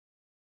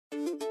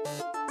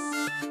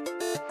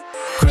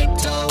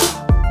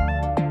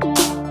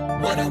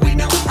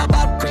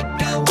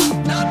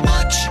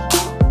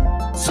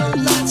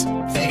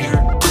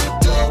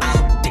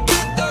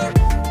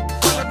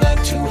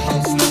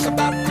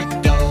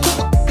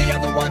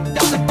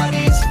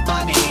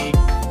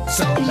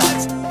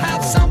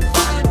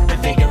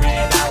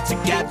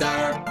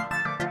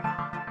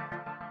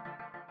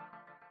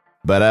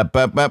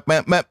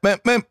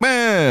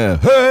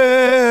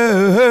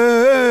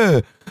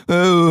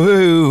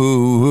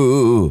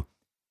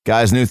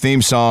Guys, new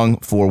theme song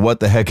for What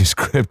the Heck is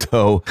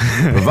Crypto,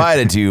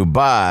 provided to you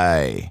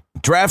by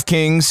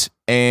DraftKings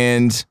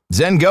and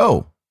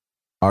ZenGo,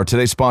 are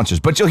today's sponsors.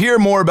 But you'll hear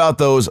more about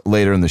those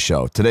later in the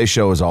show. Today's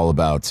show is all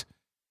about,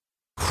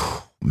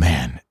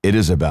 it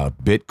is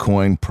about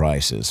Bitcoin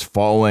prices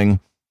falling.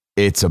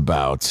 It's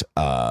about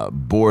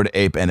Bored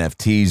Ape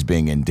NFTs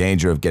being in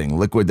danger of getting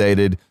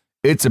liquidated.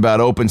 It's about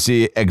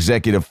OpenSea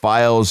executive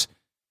files,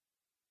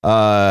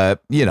 to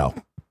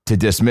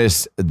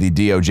dismiss the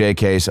DOJ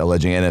case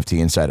alleging NFT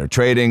insider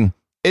trading.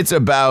 It's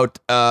about,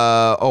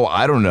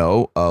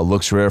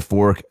 Looks Rare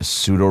fork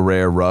pseudo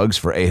rare rugs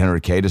for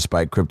 $800K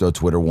despite crypto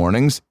Twitter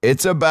warnings.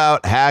 It's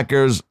about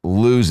hackers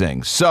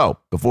losing. So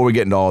before we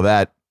get into all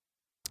that,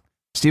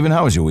 Steven,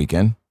 how was your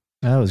weekend?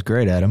 That was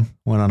great, Adam.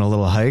 Went on a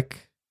little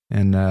hike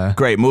and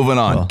great. Moving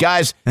on,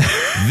 guys.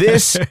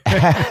 This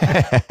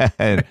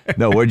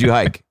no, where'd you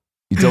hike?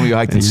 You told me you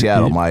hiked in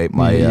Seattle. My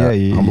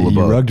humble abode.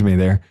 You rugged me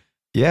there.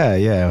 Yeah.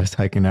 I was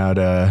hiking out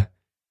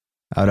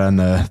on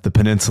the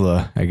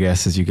peninsula, I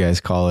guess, as you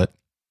guys call it,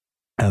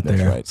 out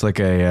there. Right. It's like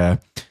a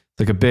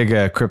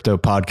big crypto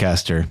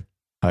podcaster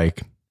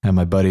hike. Had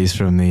my buddies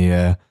from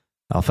the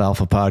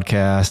Alfalfa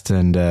podcast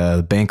and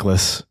the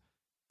Bankless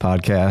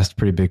podcast,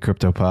 pretty big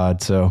crypto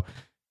pod. So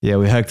yeah,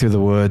 we hiked through the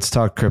woods,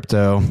 talked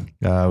crypto.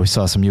 We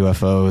saw some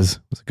UFOs.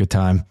 It was a good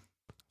time.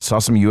 Saw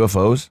some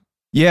UFOs?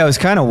 Yeah, it was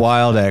kind of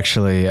wild,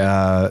 actually.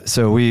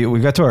 So we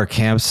got to our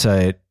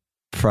campsite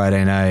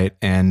Friday night,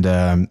 and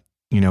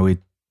we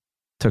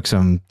took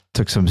some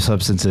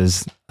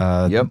substances.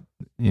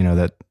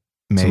 That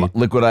made some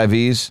liquid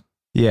IVs.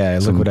 Yeah,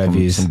 liquid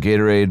IVs. Some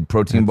Gatorade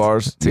protein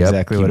bars. That's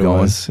exactly what it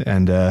was.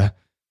 And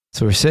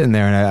so we're sitting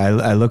there,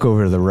 and I look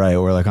over to the right.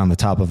 We're like on the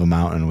top of a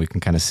mountain. We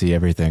can kind of see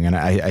everything, and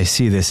I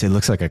see this. It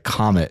looks like a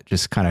comet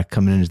just kind of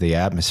coming into the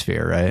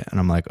atmosphere, right? And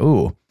I'm like,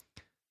 "Ooh,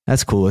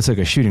 that's cool. It's like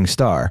a shooting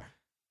star."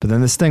 But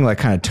then this thing like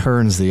kind of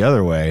turns the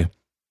other way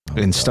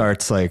and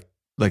starts like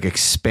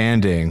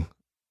expanding,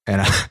 and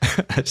I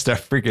start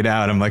freaking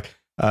out. I'm like,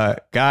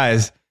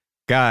 guys,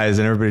 and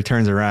everybody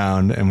turns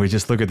around, and we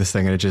just look at this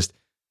thing, and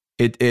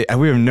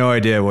we have no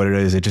idea what it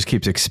is. It just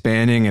keeps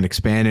expanding and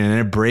expanding, and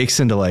it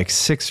breaks into like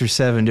 6 or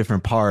 7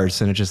 different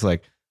parts, and it's just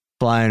like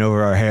flying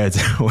over our heads.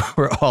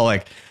 We're all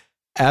like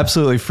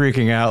absolutely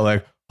freaking out,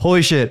 like,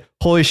 holy shit.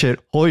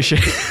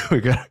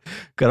 We got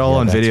all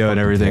on video and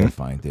everything.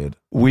 Fine, dude.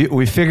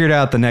 We figured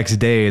out the next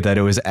day that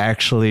it was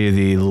actually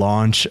the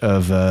launch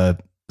of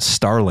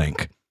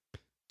Starlink.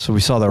 So we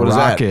saw the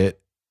rocket.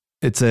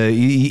 It's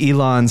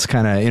Elon's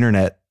kind of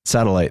internet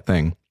satellite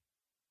thing.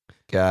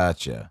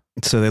 Gotcha.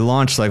 So they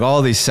launched like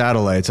all these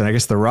satellites, and I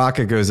guess the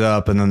rocket goes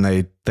up, and then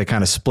they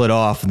kind of split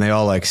off, and they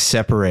all like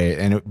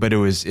separate. But it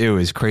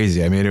was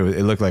crazy. I mean,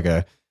 it looked like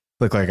a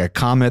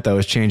comet that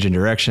was changing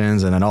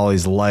directions, and then all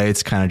these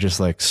lights kind of just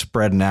like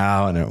spreading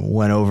out, and it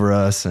went over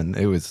us, and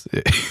it was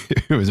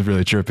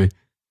really trippy.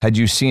 Had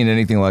you seen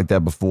anything like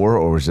that before,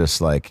 or was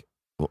this like,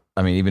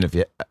 I mean,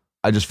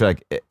 I just feel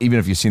like even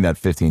if you've seen that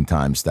 15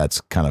 times,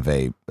 that's kind of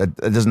it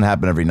doesn't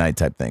happen every night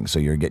type thing. So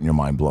you're getting your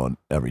mind blown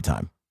every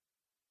time.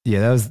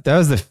 Yeah, that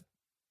was the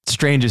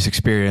strangest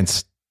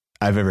experience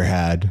I've ever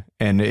had.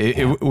 And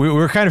we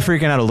were kind of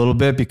freaking out a little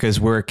bit because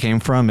where it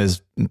came from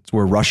is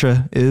where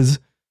Russia is.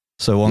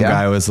 So one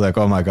guy was like,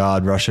 "Oh my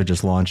God, Russia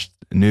just launched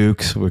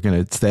nukes.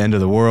 It's the end of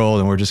the world,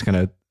 and we're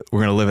gonna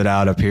live it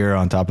out up here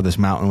on top of this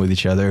mountain with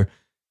each other."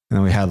 And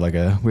then we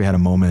had a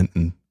moment,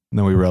 and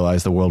then we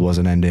realized the world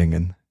wasn't ending,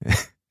 and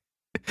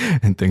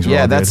and things were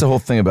all that's good. the whole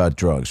thing about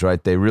drugs,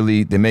 right? They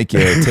make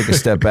you take a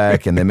step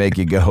back, and they make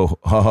you go,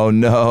 "Oh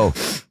no,"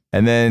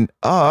 and then,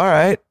 "Oh, all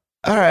right."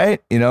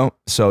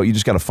 So you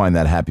just got to find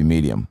that happy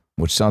medium,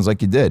 which sounds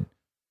like you did.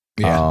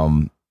 Yeah.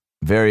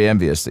 Very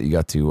envious that you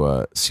got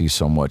to see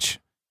so much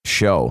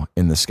show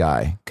in the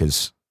sky,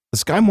 because the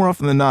sky, more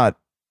often than not,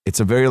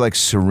 it's a very like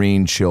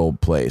serene, chill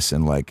place,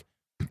 and like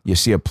you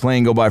see a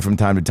plane go by from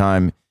time to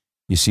time,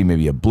 you see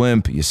maybe a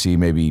blimp, you see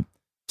maybe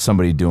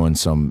somebody doing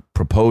some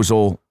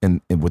proposal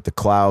in with the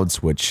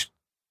clouds, which,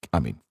 I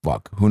mean,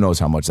 fuck, who knows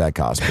how much that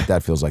costs, but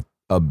that feels like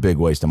a big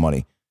waste of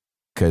money,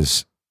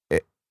 because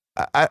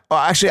I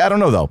don't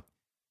know though.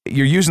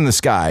 You're using the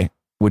sky,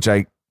 which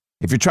if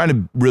you're trying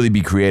to really be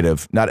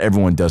creative, not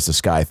everyone does the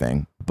sky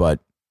thing, but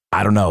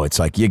I don't know. It's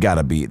like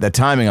the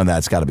timing on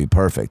that's got to be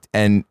perfect.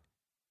 And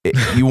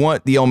you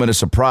want the element of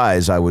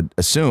surprise, I would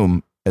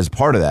assume, as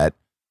part of that.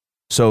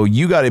 So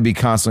you got to be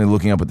constantly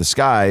looking up at the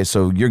sky.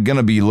 So you're going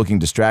to be looking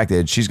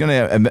distracted.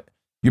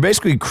 You're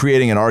basically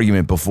creating an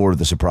argument before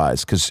the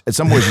surprise, because at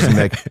some point she's going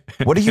to be like,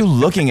 "What are you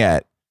looking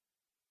at?"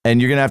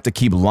 And you're going to have to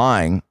keep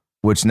lying,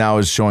 which now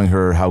is showing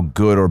her how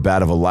good or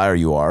bad of a liar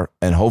you are.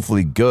 And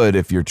hopefully good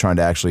if you're trying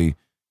to actually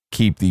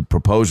keep the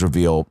proposed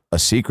reveal a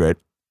secret.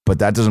 But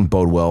that doesn't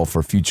bode well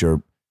for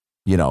future,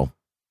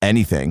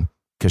 anything.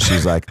 Because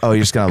she's like, "Oh,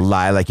 you're just going to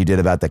lie like you did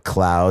about the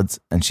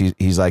clouds." And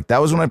he's like, "That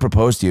was when I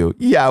proposed to you."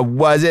 "Yeah,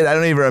 was it? I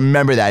don't even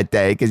remember that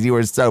day because you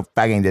were so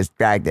fucking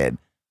distracted."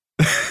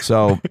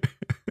 So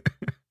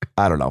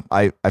I don't know.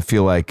 I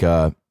feel like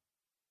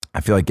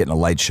getting a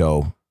light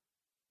show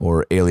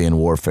or alien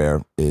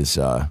warfare is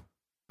a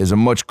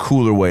much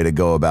cooler way to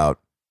go about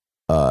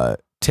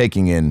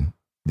taking in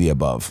the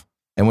above.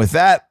 And with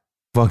that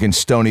fucking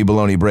stony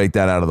baloney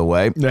breakdown out of the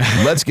way,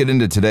 let's get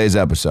into today's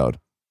episode.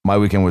 My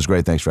weekend was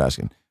great. Thanks for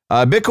asking.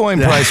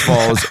 Bitcoin price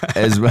falls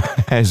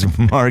as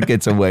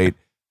markets await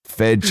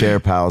Fed Chair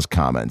Powell's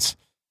comments.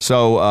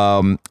 So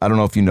I don't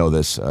know if you know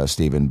this,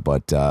 Stephen,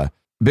 but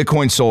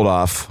Bitcoin sold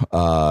off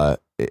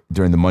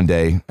during the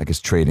Monday, I guess,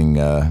 trading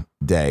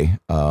day,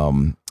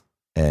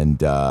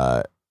 and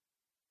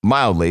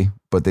mildly,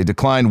 but they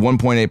declined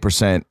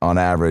 1.8% on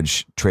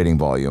average trading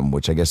volume,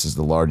 which I guess is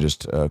the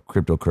largest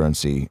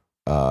cryptocurrency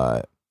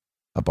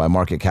by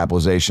market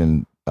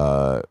capitalization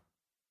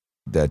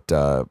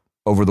that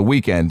over the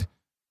weekend,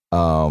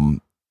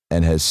 and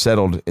has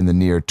settled in the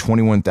near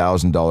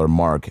 $21,000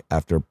 mark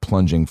after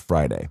plunging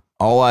Friday.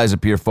 All eyes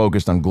appear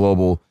focused on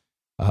global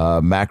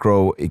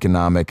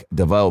macroeconomic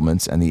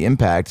developments and the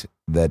impact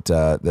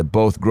that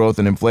both growth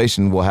and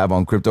inflation will have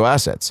on crypto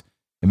assets.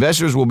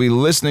 Investors will be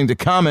listening to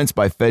comments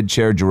by Fed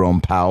Chair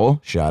Jerome Powell,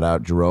 shout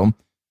out Jerome,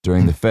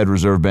 during the Fed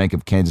Reserve Bank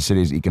of Kansas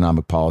City's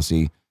Economic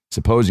Policy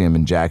Symposium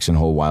in Jackson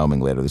Hole, Wyoming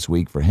later this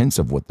week for hints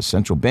of what the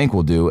central bank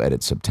will do at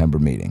its September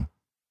meeting.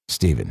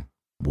 Stephen,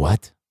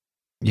 what?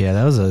 Yeah,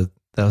 that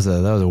was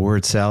a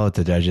word salad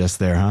to digest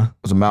there, huh?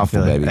 It was a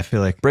mouthful, baby. I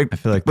feel like break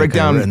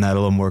down written that a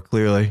little more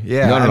clearly.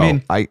 Yeah, no, I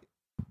mean, I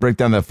break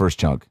down that first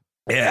chunk.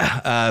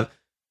 Yeah.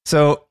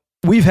 So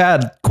we've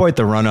had quite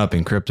the run up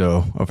in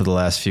crypto over the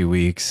last few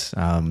weeks.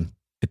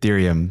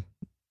 Ethereum,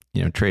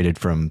 traded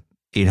from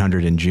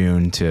 800 in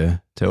June to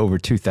over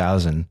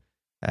 2,000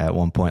 at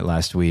one point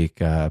last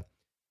week.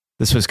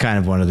 This was kind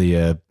of one of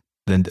the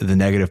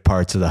negative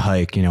parts of the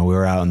hike. We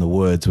were out in the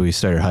woods. We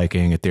started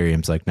hiking.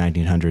 Ethereum's like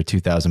 $1,900,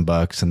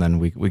 $2,000, and then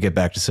we get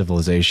back to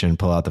civilization,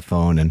 pull out the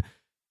phone, and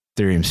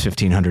Ethereum's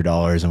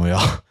 $1,500, and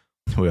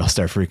we all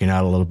start freaking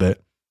out a little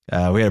bit.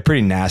 We had a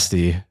pretty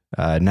nasty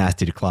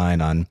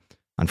decline on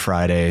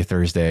Friday,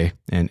 Thursday,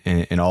 and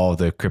in all of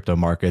the crypto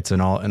markets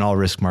and all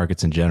risk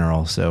markets in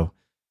general. So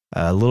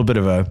a little bit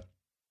of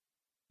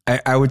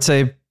I would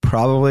say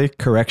probably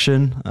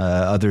correction.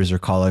 Others are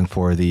calling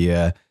for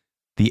the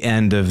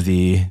end of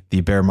the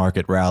bear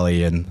market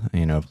rally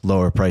and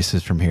lower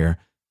prices from here.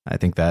 I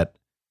think that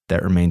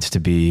remains to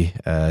be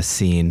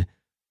seen.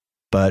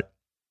 But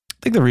I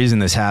think the reason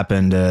this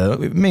happened,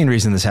 main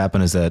reason this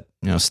happened, is that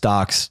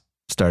stocks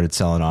started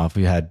selling off.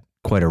 We had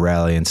quite a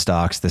rally in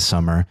stocks this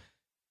summer,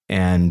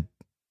 and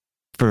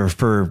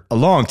for a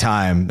long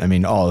time, I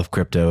mean, all of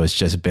crypto has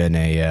just been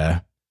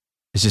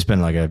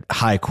like a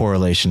high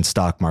correlation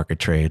stock market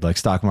trade. Like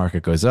stock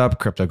market goes up,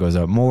 crypto goes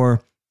up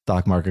more.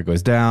 Stock market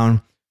goes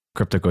down,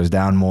 crypto goes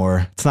down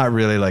more. It's not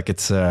really like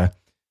it's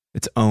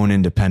its own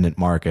independent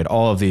market.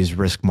 All of these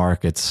risk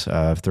markets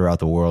throughout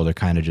the world are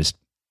kind of just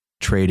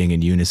trading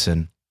in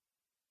unison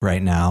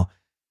right now.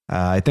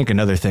 I think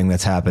another thing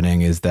that's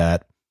happening is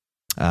that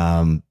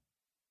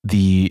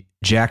the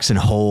Jackson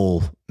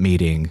Hole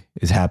meeting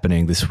is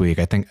happening this week.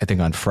 I think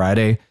on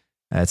Friday.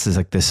 It's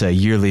like this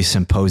yearly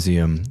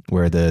symposium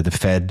where the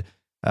Fed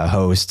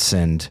hosts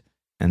and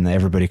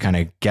everybody kind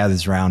of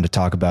gathers around to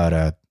talk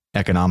about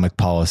economic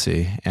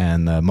policy,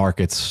 and the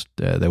markets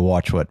they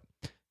watch what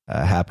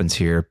happens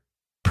here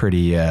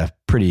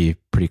pretty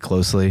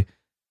closely.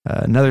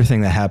 Another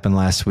thing that happened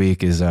last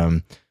week is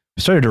we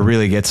started to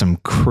really get some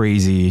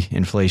crazy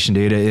inflation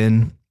data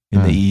in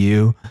the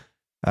EU.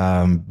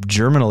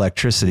 German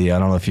electricity, I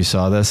don't know if you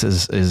saw this,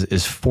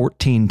 is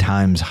 14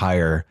 times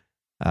higher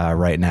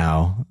right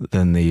now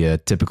than the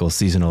typical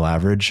seasonal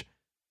average.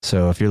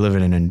 So if you're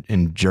living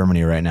in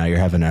Germany right now, you're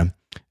having a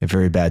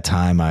very bad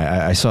time.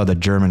 I saw the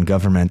German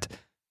government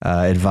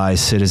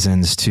advise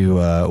citizens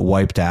to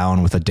wipe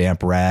down with a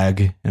damp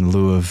rag in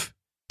lieu of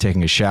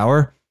taking a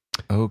shower.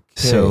 Okay.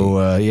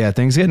 So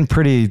things getting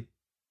pretty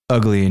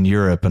ugly in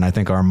Europe, and I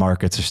think our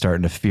markets are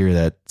starting to fear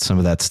that some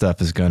of that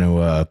stuff is going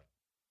to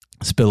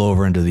spill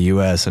over into the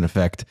U.S. and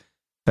affect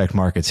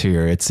markets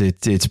here.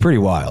 It's pretty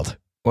wild.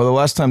 Well, the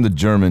last time the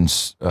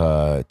Germans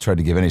tried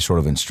to give any sort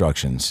of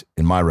instructions,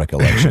 in my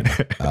recollection,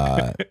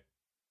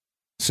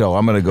 so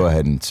I'm going to go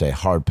ahead and say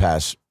hard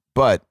pass.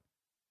 But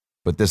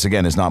this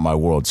again is not my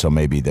world, so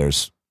maybe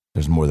there's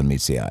more than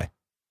meets the eye.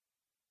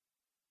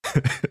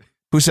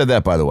 Who said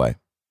that, by the way?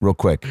 Real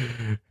quick,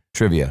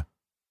 trivia.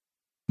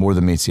 More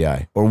than meets the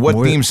eye. Or what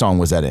theme song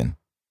was that in?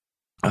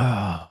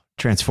 Oh,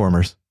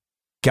 Transformers.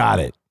 Got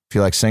it.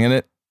 Feel like singing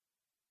it?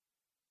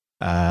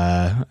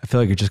 I feel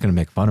like you're just going to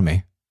make fun of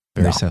me.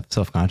 Very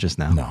self-conscious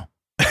now. No.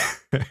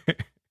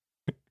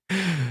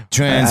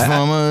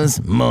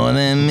 Transformers, more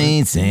than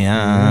meets the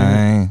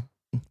eye.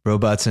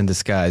 Robots in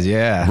disguise.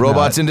 Yeah.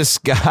 Robots in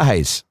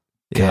disguise.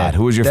 God,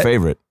 who was your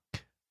favorite?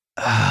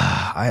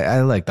 I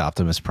liked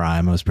Optimus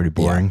Prime. It was pretty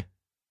boring. Yeah.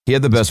 He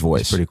had the best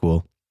voice. Pretty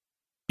cool.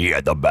 He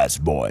had the best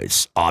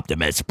voice.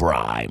 Optimus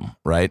Prime.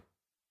 Right?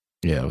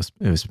 Yeah, it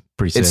was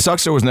pretty sick. It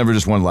sucks there was never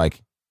just one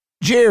like,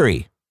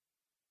 Jerry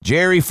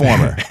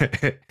Former.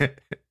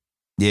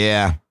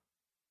 Yeah.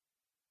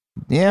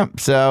 Yeah,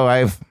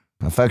 so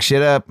I fuck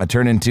shit up. I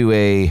turn into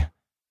a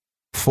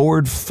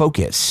Ford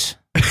Focus.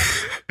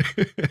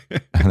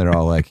 And they're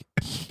all like,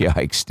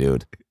 yikes,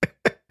 dude.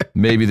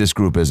 Maybe this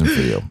group isn't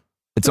for you.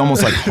 It's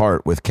almost like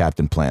Heart with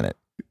Captain Planet.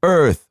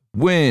 Earth,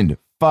 wind,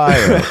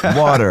 fire,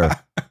 water,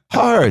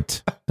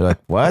 heart. They're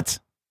like, what?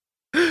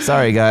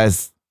 Sorry,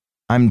 guys.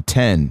 I'm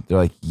 10. They're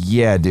like,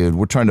 yeah, dude,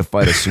 we're trying to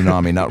fight a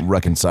tsunami, not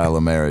reconcile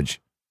a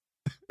marriage.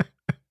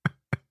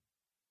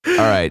 All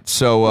right.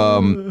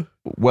 So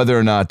whether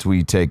or not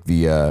we take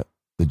the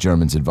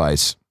Germans'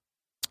 advice,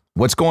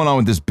 what's going on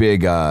with this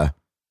big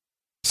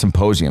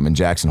symposium in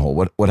Jackson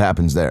Hole? What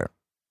happens there?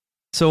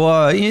 So,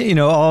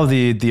 all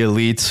the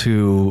elites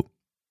who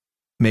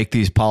make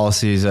these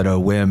policies at a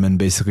whim and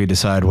basically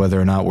decide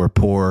whether or not we're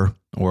poor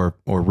or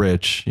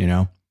rich,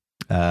 they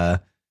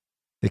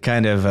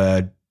kind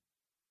of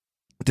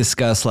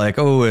discuss like,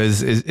 oh,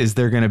 is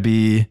there going to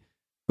be,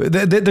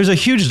 there's a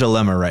huge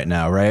dilemma right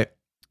now, right?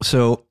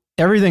 So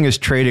everything is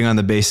trading on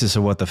the basis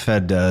of what the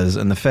Fed does,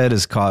 and the Fed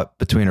is caught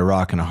between a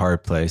rock and a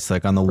hard place.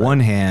 Like on the one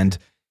hand,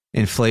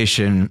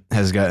 inflation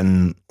has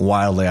gotten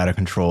wildly out of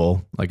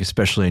control, like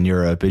especially in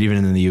Europe, but even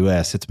in the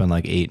US, it's been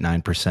like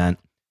 8-9%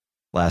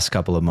 last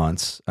couple of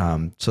months.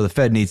 So the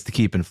Fed needs to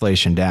keep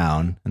inflation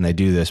down, and they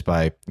do this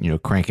by,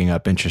 cranking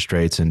up interest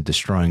rates and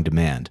destroying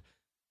demand.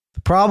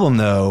 The problem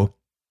though,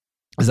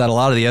 is that a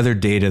lot of the other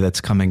data that's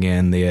coming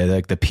in, the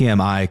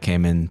PMI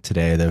came in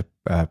today, the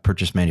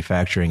Purchase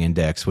Manufacturing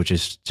Index, which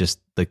is just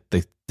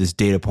this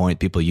data point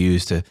people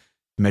use to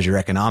measure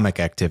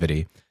economic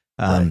activity.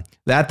 Right.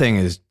 That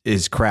thing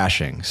is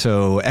crashing.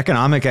 So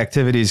economic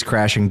activity is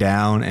crashing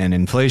down and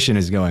inflation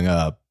is going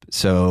up.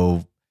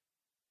 So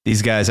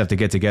these guys have to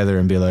get together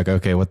and be like,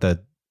 okay, what the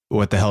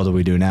hell do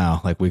we do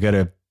now? Like we got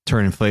to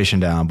turn inflation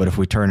down, but if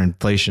we turn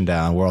inflation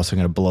down, we're also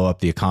going to blow up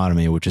the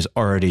economy, which is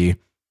already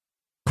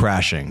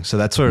crashing. So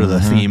that's sort of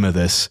the theme of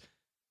this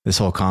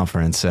whole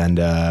conference. And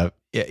I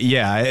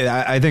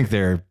think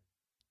they're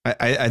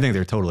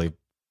totally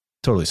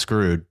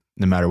screwed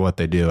no matter what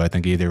they do. I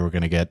think either we're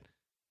going to get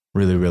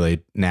really, really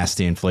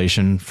nasty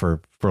inflation for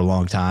a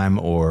long time,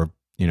 or,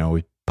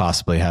 we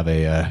possibly have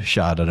a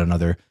shot at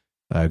another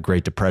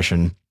Great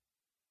Depression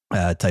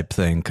type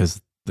thing,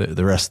 because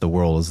the rest of the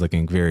world is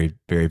looking very,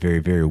 very, very,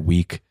 very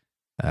weak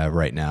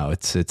right now.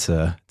 It's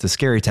a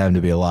scary time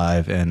to be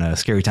alive, and a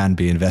scary time to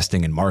be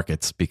investing in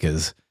markets,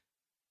 because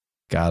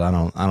God, I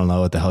don't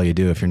know what the hell you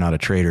do if you're not a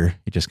trader.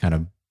 You just kind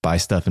of buy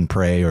stuff and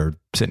pray or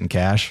sit in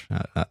cash.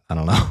 I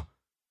don't know.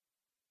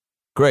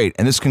 Great.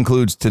 And this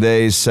concludes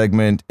today's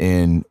segment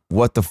in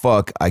What the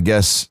Fuck? I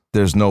guess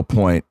there's no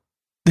point.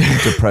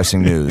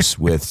 Depressing news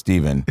with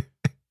Steven.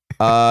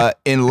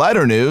 In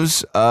lighter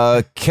news,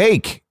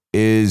 cake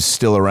is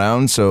still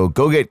around, so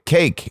go get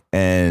cake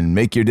and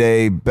make your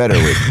day better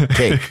with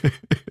cake.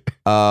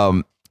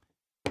 How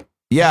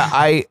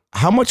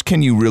much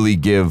can you really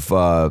give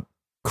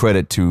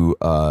credit to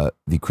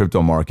the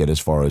crypto market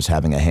as far as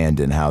having a hand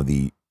in how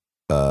the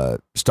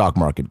stock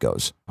market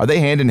goes? Are they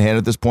hand in hand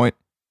at this point?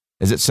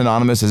 Is it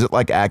synonymous? Is it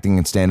like acting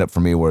and stand-up for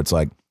me, where it's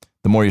like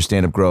the more your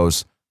stand-up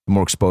grows, the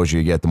more exposure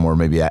you get, the more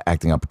maybe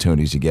acting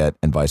opportunities you get,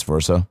 and vice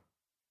versa?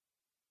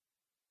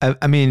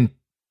 I mean,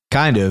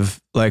 kind of.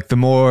 Like the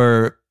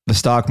more the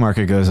stock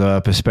market goes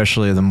up,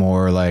 especially the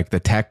more like the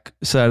tech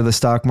side of the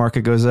stock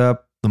market goes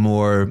up, the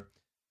more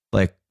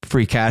like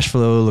free cash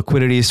flow,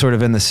 liquidity is sort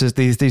of in the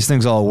system. These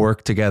things all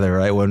work together,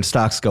 right? When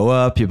stocks go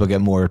up, people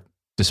get more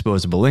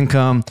disposable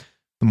income.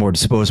 The more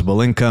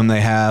disposable income they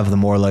have, the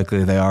more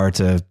likely they are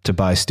to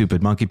buy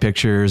stupid monkey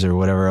pictures or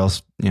whatever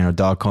else,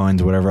 dog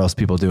coins, whatever else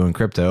people do in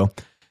crypto.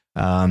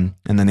 And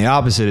then the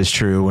opposite is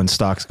true. When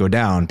stocks go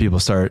down, people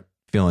start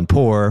feeling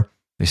poor.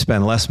 They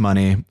spend less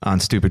money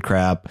on stupid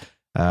crap.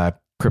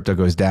 Crypto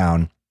goes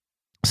down.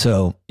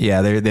 So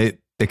yeah, they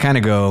kind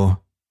of go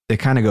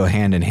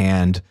hand in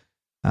hand.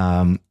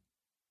 And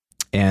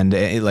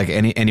like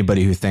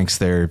anybody who thinks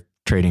they're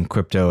trading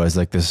crypto as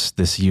like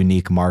this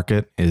unique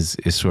market is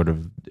sort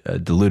of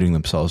deluding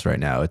themselves right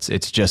now.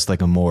 It's just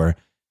like a more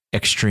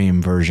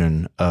extreme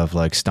version of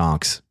like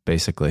stonks,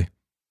 basically.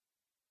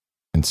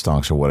 And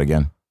stonks are what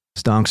again?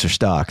 Stonks are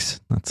stocks.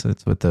 That's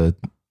what the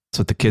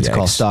kids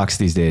call stocks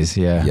these days.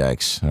 Yeah.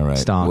 Yikes. All right.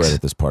 Stonks. We'll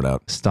edit this part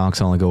out.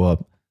 Stonks only go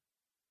up.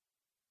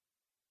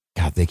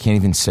 God, they can't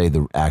even say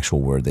the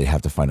actual word. They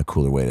have to find a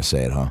cooler way to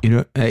say it, huh?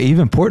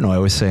 Even Portnoy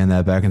was saying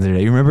that back in the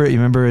day. You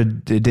remember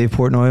Dave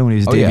Portnoy when he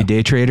was Davey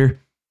Day Trader?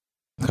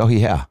 Oh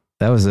yeah,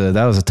 that was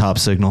a top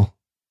signal.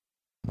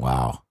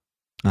 Wow.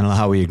 I don't know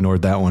how we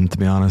ignored that one, to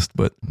be honest,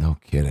 but no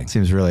kidding. It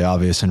seems really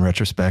obvious in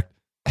retrospect.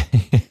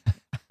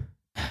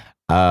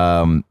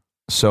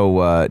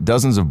 So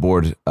dozens of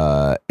bored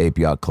Ape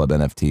Yacht Club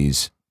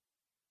NFTs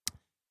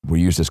were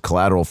used as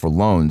collateral for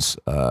loans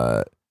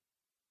that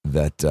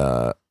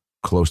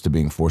close to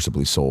being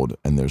forcibly sold,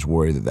 and there's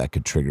worry that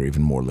could trigger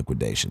even more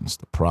liquidations.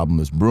 The problem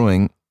is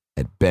brewing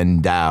at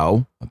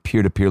BenDAO, a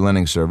peer-to-peer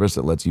lending service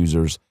that lets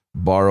users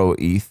borrow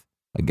ETH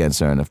against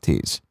their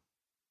NFTs.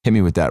 Hit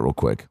me with that real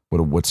quick.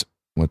 What's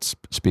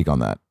speak on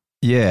that?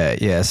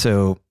 Yeah.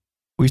 So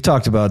We've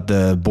talked about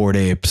the Bored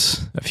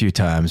Apes a few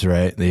times,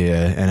 right? The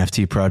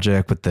NFT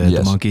project with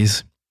the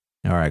monkeys.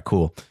 All right,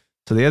 cool.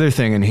 So the other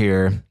thing in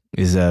here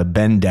is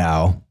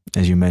BendDAO,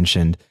 as you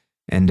mentioned.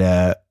 And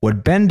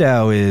what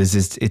BendDAO is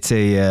it's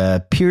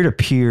a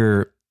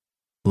peer-to-peer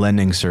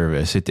lending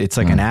service. It's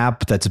like an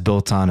app that's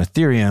built on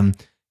Ethereum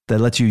that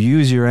lets you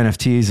use your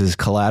NFTs as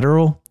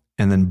collateral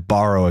and then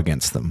borrow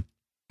against them.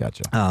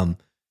 Gotcha.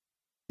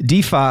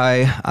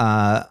 DeFi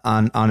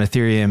on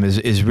Ethereum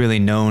is really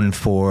known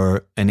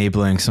for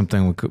enabling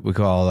something we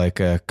call like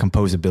a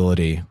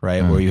composability,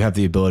 right? Where you have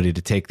the ability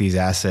to take these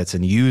assets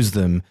and use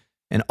them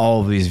in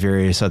all of these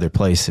various other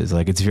places.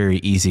 Like it's very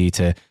easy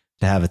to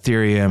have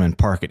Ethereum and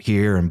park it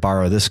here and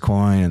borrow this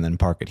coin and then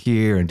park it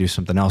here and do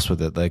something else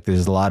with it. Like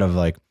there's a lot of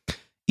like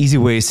easy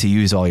ways to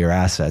use all your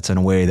assets in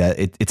a way that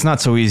it's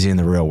not so easy in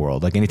the real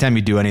world. Like anytime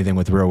you do anything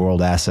with real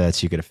world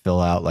assets, you got to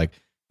fill out like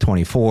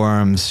 20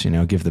 forms,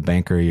 give the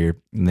banker your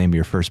name of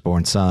your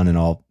firstborn son and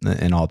all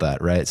that,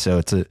 right? So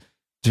it's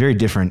very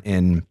different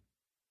in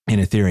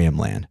Ethereum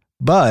land.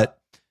 But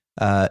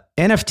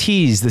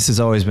NFTs, this has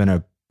always been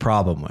a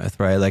problem with,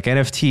 right? Like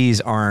NFTs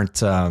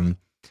aren't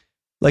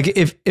like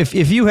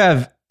if you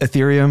have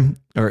Ethereum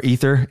or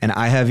Ether and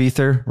I have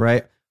Ether,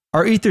 right?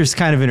 Our Ether is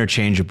kind of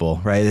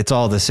interchangeable, right? It's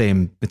all the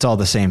same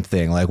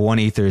thing. Like one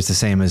Ether is the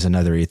same as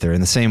another Ether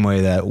in the same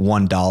way that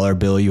 $1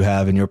 bill you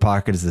have in your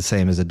pocket is the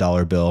same as a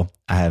dollar bill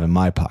I have in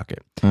my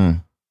pocket.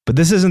 But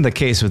this isn't the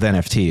case with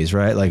NFTs,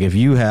 right? Like if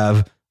you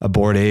have a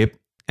Bored Ape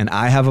and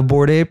I have a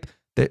Bored Ape,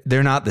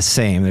 they're not the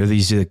same. They're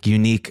these like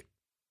unique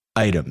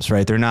items,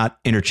 right? They're not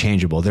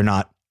interchangeable. They're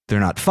not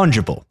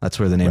fungible. That's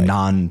where the name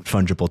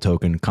non-fungible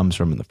token comes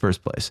from in the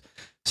first place.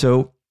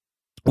 So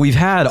we've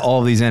had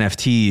all these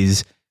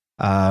NFTs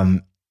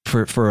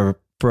for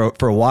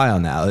a while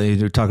now.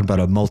 They're talking about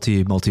a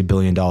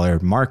multi-billion dollar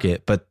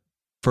market, but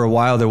for a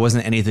while there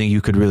wasn't anything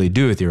you could really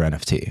do with your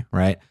NFT,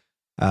 right?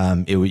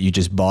 You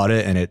just bought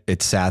it and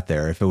it sat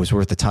there. If it was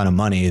worth a ton of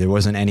money, there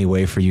wasn't any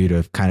way for you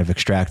to kind of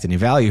extract any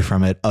value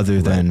from it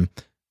other than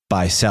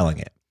by selling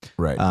it.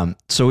 Right.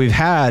 So we've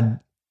had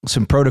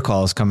some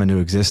protocols come into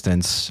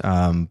existence.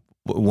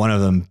 One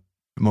of them,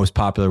 most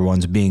popular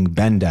ones being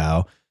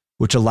BendDAO,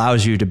 which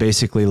allows you to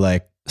basically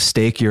like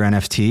stake your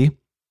NFT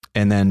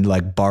and then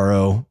like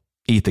borrow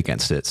ETH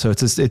against it. So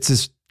it's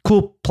this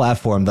cool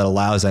platform that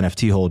allows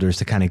NFT holders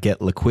to kind of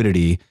get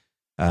liquidity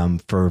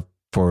for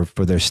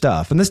their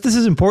stuff. And this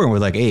is important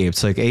with like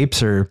apes. Like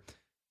apes are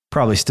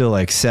probably still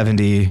like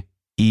 70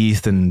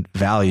 ETH in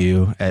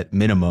value at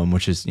minimum,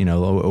 which is,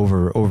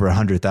 over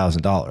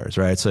 $100,000,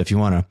 right? So if you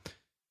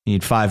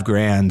need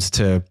 $5,000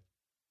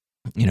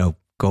 to,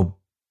 go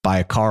buy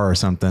a car or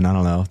something, I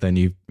don't know, then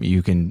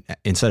you can,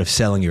 instead of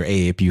selling your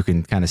ape, you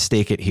can kind of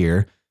stake it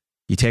here.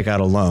 You take out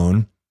a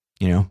loan,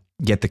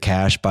 get the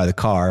cash, buy the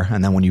car.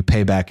 And then when you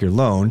pay back your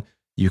loan,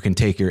 you can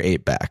take your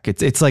ape back.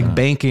 It's like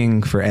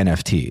banking for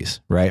NFTs,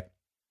 right?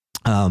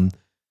 But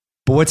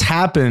what's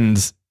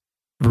happened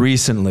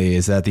recently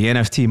is that the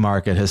NFT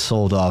market has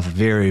sold off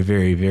very,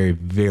 very, very,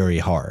 very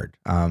hard.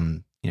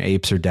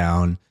 Apes are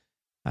down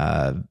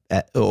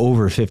at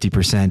over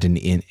 50%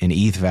 in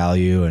ETH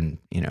value. And,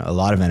 a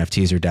lot of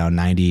NFTs are down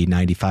 90,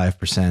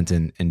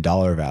 95% in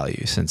dollar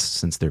value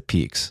since their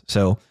peaks.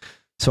 So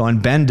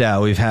on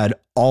BendDAO, we've had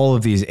all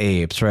of these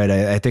apes, right?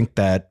 I think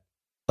that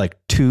like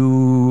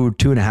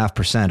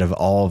 2.5% of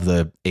all of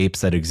the apes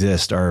that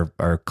exist are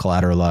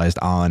collateralized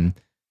on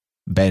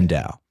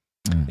BendDAO.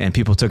 And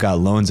people took out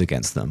loans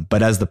against them.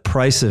 But as the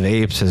price of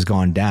apes has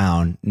gone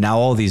down, now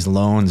all these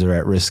loans are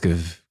at risk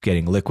of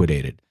getting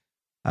liquidated.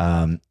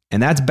 And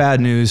that's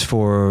bad news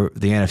for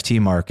the NFT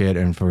market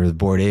and for the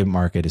Bored Ape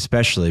market,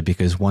 especially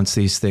because once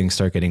these things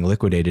start getting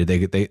liquidated,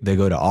 they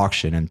go to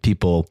auction and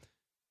people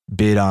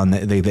bid on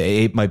the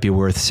ape might be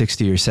worth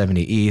 60 or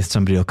 70 ETH.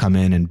 Somebody will come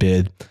in and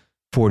bid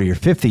 40 or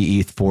 50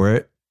 ETH for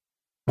it,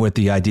 with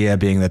the idea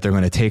being that they're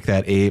going to take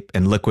that ape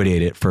and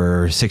liquidate it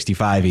for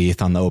 65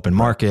 ETH on the open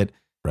market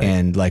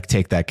and like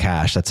take that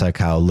cash. That's like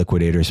how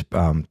liquidators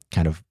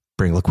kind of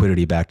bring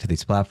liquidity back to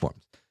these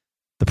platforms.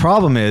 The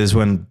problem is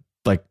when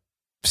like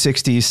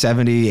 60,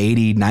 70,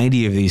 80,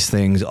 90 of these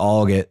things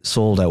all get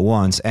sold at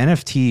once,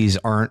 NFTs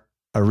aren't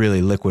a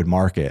really liquid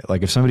market.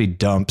 Like if somebody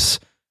dumps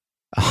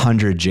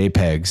 100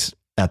 JPEGs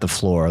at the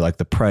floor, like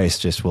the price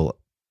just will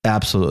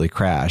absolutely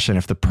crash. And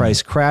if the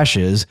price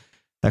crashes,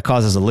 that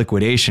causes a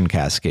liquidation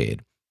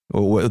cascade.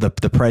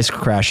 The price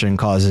crashing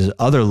causes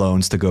other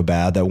loans to go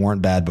bad that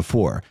weren't bad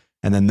before.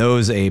 And then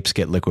those apes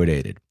get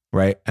liquidated,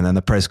 right? And then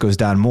the price goes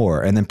down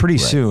more. And then pretty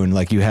soon,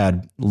 like you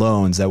had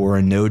loans that were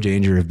in no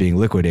danger of being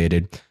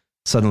liquidated,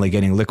 suddenly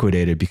getting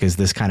liquidated because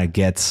this kind of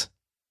gets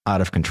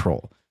out of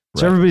control.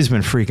 So everybody's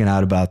been freaking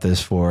out about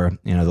this for,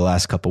 the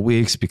last couple of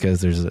weeks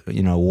because there's,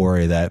 a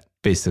worry that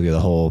basically the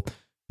whole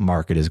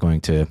market is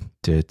going to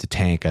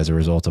tank as a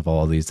result of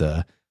all these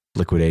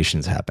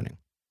liquidations happening.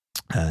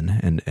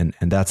 And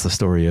that's the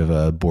story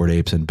of Bored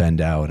Apes and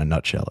BendDAO in a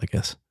nutshell, I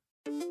guess.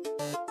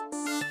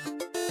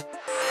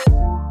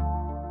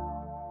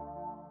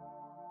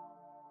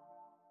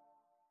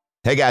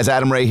 Hey guys,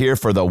 Adam Ray here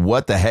for the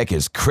What the Heck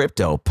is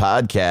Crypto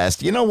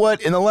podcast. You know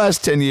what? In the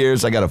last 10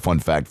 years, I got a fun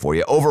fact for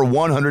you. Over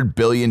 $100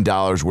 billion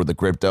worth of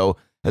crypto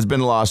has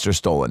been lost or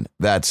stolen.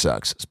 That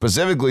sucks,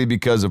 specifically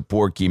because of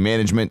poor key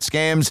management,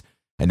 scams,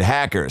 and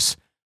hackers.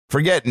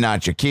 Forget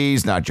not your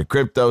keys, not your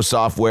crypto.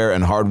 Software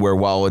and hardware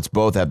wallets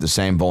both have the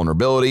same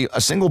vulnerability,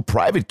 a single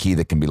private key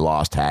that can be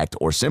lost, hacked,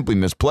 or simply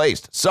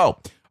misplaced. So,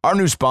 our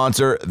new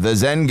sponsor, the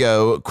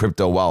Zengo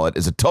crypto wallet,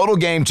 is a total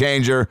game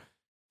changer,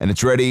 and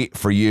it's ready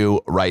for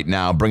you right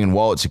now, bringing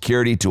wallet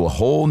security to a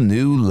whole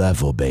new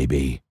level,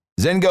 baby.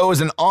 Zengo is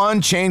an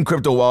on-chain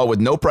crypto wallet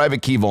with no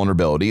private key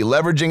vulnerability,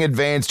 leveraging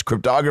advanced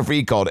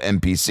cryptography called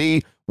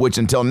MPC, which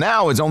until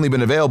now has only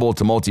been available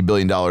to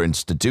multi-billion-dollar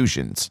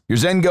institutions. Your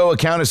Zengo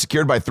account is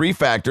secured by 3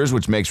 factors,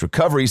 which makes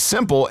recovery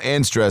simple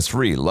and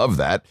stress-free. Love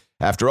that.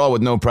 After all,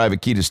 with no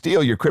private key to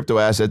steal, your crypto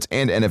assets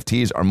and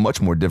NFTs are much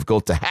more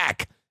difficult to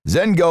hack.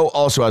 Zengo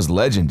also has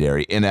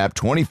legendary in-app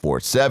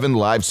 24/7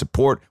 live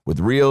support with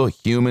real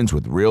humans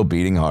with real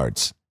beating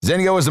hearts.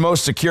 Zengo is the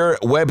most secure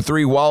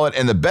Web3 wallet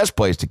and the best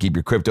place to keep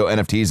your crypto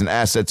NFTs and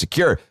assets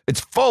secure. It's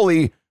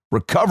fully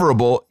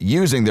recoverable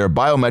using their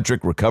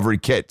biometric recovery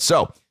kit.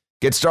 So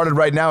get started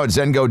right now at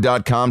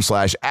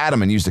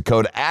zengo.com/Adam and use the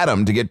code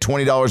ADAM to get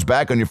 $20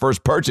 back on your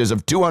first purchase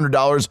of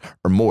 $200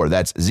 or more.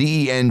 That's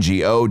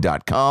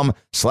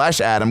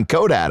zengo.com/Adam,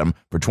 code ADAM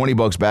for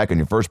 $20 back on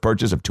your first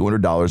purchase of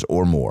 $200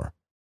 or more.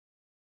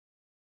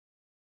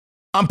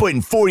 I'm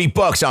putting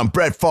 $40 on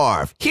Brett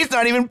Favre. He's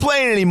not even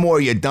playing anymore,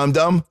 you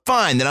dum-dum.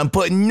 Fine, then I'm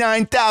putting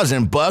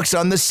 $9,000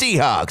 on the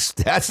Seahawks.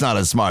 That's not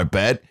a smart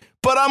bet,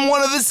 but I'm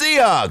one of the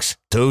Seahawks.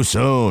 Too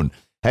soon.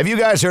 Have you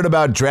guys heard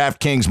about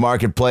DraftKings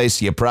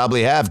Marketplace? You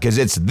probably have, because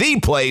it's the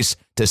place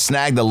to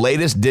snag the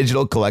latest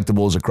digital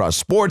collectibles across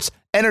sports,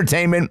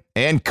 entertainment,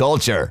 and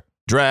culture.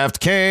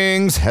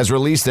 DraftKings has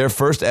released their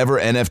first ever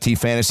NFT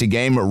fantasy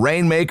game,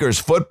 Rainmakers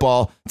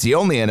Football. It's the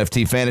only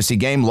NFT fantasy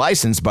game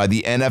licensed by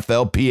the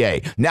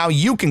NFLPA. Now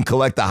you can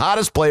collect the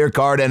hottest player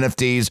card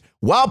NFTs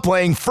while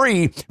playing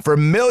free for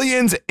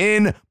millions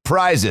in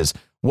prizes.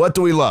 What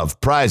do we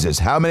love? Prizes.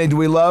 How many do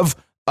we love?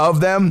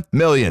 Of them,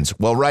 millions.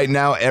 Well, right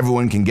now,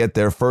 everyone can get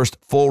their first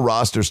full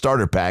roster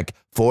starter pack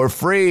for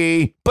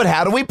free. But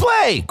how do we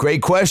play?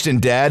 Great question,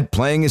 Dad.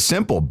 Playing is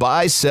simple.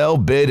 Buy, sell,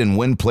 bid, and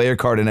win player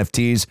card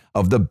NFTs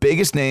of the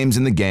biggest names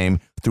in the game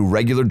through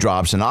regular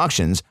drops and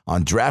auctions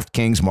on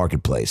DraftKings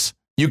Marketplace.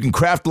 You can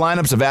craft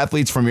lineups of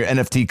athletes from your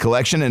NFT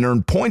collection and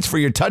earn points for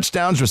your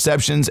touchdowns,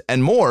 receptions,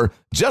 and more,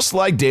 just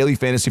like daily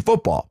fantasy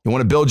football. You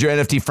want to build your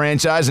NFT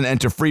franchise and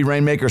enter free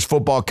Rainmakers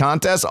football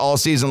contests all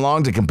season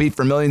long to compete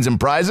for millions in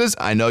prizes?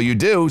 I know you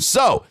do.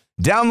 So,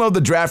 download the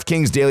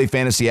DraftKings Daily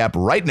Fantasy app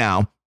right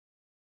now.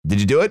 Did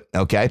you do it?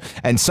 Okay.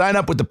 And sign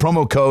up with the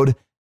promo code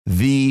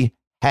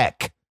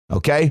THEHECK.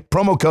 Okay?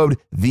 Promo code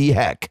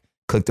THEHECK.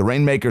 Click the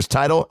Rainmakers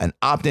title and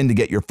opt in to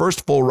get your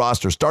first full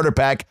roster starter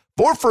pack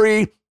for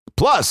free.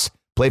 Plus,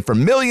 play for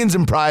millions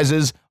in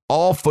prizes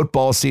all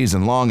football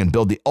season long and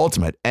build the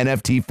ultimate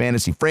NFT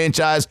fantasy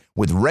franchise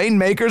with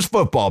Rainmakers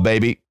Football,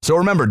 baby. So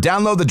remember,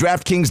 download the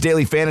DraftKings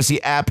Daily Fantasy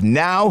app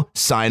now,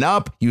 sign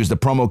up, use the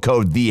promo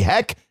code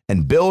THEHECK,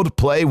 and build,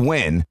 play,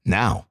 win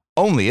now.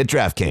 Only at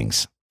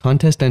DraftKings.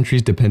 Contest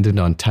entries dependent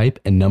on type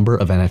and number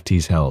of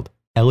NFTs held.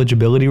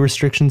 Eligibility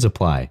restrictions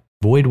apply.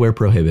 Void where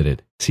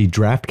prohibited. See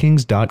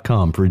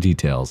DraftKings.com for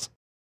details.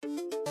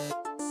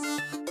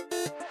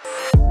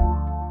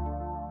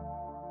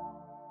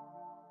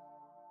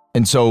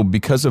 And so,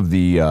 because of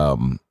the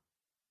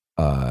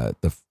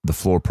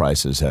floor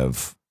prices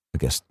have, I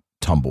guess,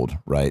 tumbled,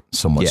 right?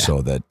 So much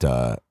so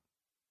that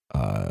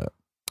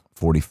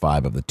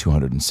 45 of the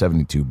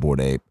 272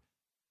 Bored Apes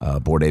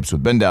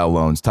with Bendow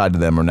loans tied to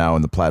them are now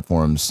in the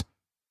platform's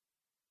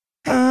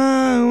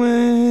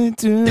highway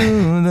to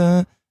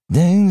the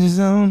danger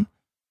zone.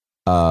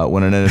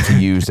 When an NFT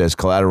used as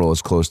collateral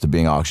is close to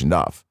being auctioned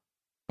off,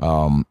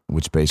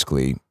 which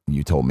basically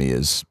you told me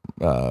is.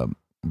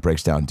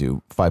 Breaks down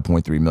to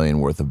 5.3 million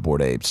worth of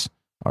Bored Apes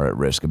are at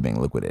risk of being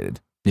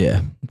liquidated.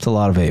 Yeah, it's a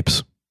lot of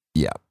apes.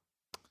 Yeah.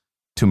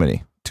 Too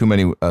many,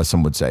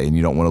 some would say. And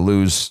you don't want to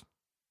lose.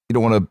 You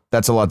don't want to,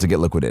 that's a lot to get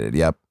liquidated.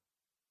 Yep.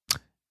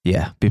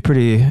 Yeah, be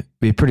pretty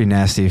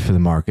nasty for the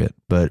market.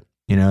 But,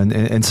 you know,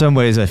 in some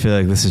ways, I feel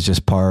like this is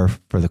just par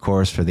for the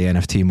course for the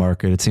NFT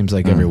market. It seems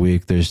like every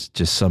week there's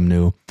just some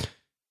new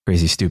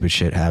crazy, stupid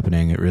shit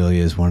happening. It really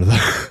is one of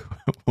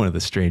the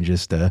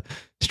strangest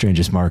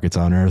markets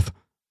on earth.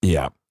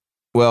 Yeah.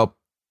 Well,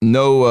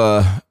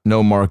 no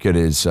market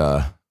is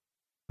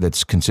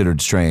that's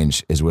considered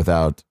strange is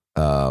without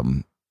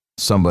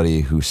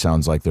somebody who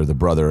sounds like they're the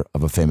brother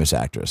of a famous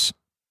actress.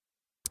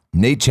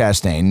 Nate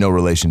Chastain, no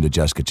relation to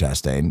Jessica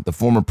Chastain, the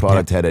former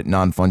product head at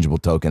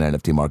non-fungible token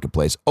NFT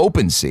marketplace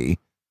OpenSea.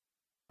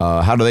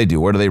 How do they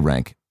do? Where do they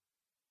rank?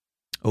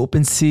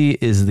 OpenSea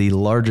is the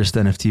largest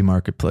NFT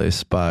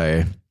marketplace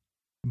by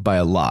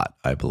a lot,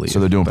 I believe. So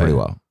they're doing pretty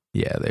well.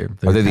 Yeah, they're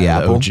are they the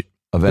Apple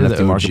of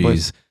NFT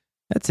marketplace?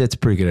 That's a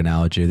pretty good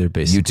analogy. They're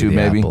basically YouTube, the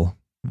maybe Apple.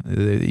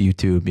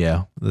 YouTube,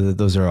 yeah.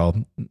 Those are all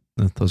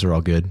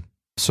good.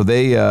 So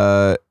they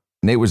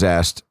Nate was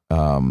asked,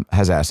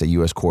 has asked a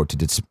U.S. court to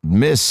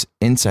dismiss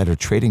insider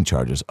trading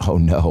charges. Oh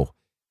no,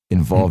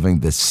 involving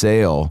the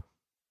sale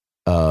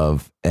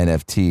of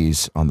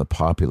NFTs on the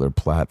popular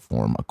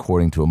platform,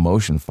 according to a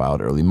motion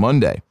filed early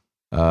Monday.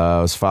 It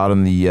was filed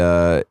in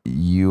the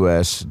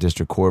U.S.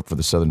 District Court for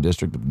the Southern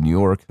District of New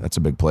York. That's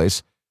a big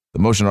place. The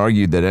motion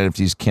argued that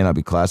NFTs cannot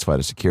be classified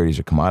as securities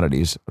or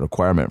commodities, a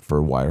requirement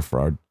for wire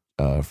fraud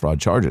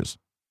charges.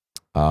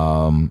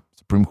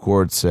 Supreme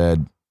Court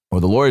said, or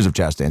the lawyers of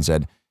Chastain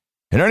said,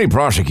 in any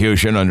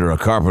prosecution under a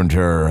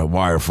Carpenter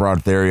wire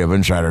fraud theory of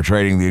insider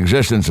trading, the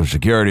existence of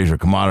securities or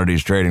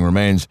commodities trading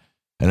remains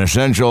an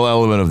essential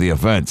element of the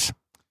offense.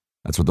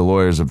 That's what the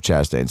lawyers of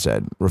Chastain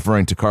said,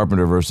 referring to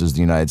Carpenter versus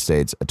the United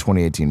States, a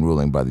 2018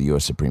 ruling by the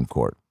U.S. Supreme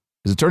Court.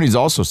 His attorneys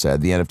also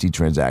said the NFT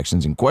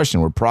transactions in question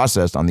were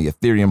processed on the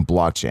Ethereum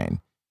blockchain.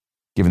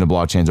 Given the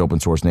blockchain's open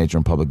source nature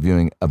and public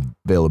viewing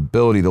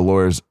availability, the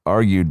lawyers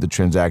argued the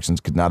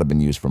transactions could not have been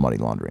used for money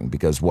laundering.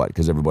 Because what?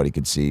 Because everybody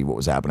could see what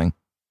was happening?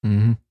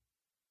 Mm-hmm.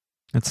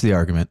 That's the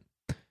argument.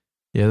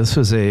 Yeah, this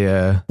was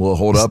a... well,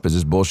 hold up. Is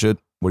this bullshit?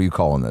 What are you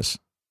calling this?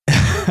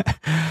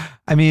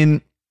 I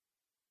mean,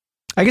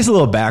 I guess a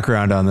little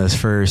background on this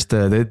first.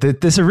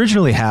 This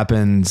originally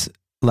happened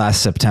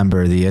last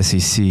September. The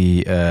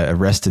SEC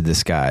arrested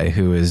this guy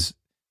he was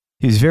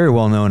very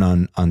well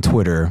known on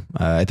Twitter.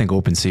 I think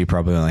OpenSea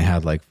probably only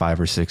had like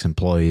 5 or 6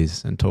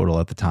 employees in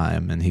total at the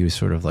time, and he was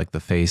sort of like the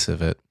face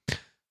of it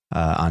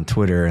on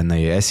Twitter. And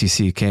the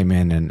SEC came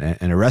in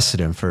and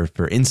arrested him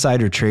for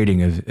insider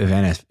trading of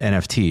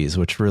NFTs,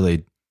 which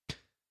really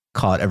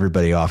caught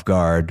everybody off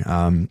guard.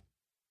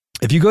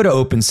 If you go to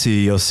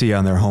OpenSea, you'll see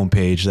on their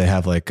homepage, they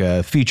have like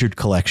featured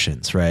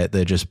collections, right?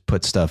 They just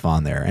put stuff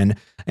on there.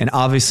 And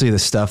obviously the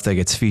stuff that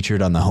gets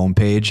featured on the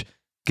homepage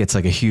gets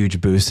like a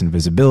huge boost in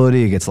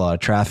visibility. It gets a lot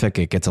of traffic.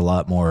 It gets a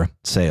lot more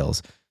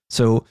sales.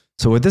 So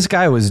what this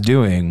guy was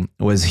doing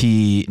was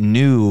he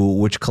knew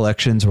which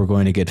collections were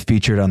going to get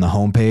featured on the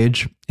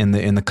homepage in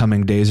the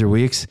coming days or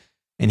weeks.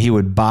 And he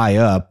would buy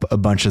up a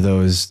bunch of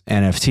those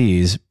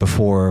NFTs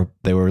before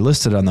they were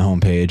listed on the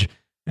homepage.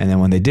 And then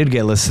when they did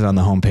get listed on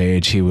the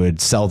homepage, he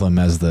would sell them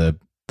as the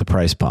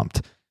price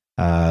pumped.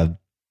 So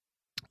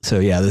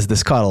yeah,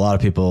 this caught a lot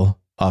of people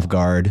off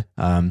guard.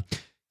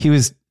 He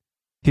was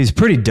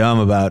pretty dumb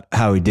about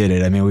how he did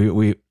it. I mean,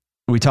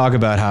 we talk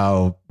about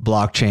how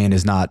blockchain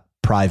is not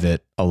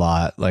private a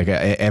lot. Like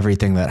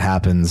everything that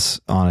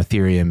happens on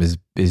Ethereum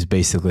is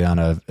basically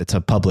it's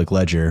a public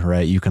ledger,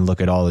 right? You can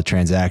look at all the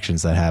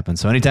transactions that happen.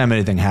 So anytime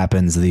anything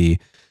happens, the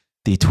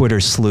Twitter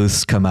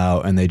sleuths come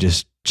out and they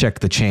just check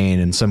the chain,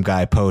 and some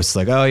guy posts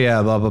like, oh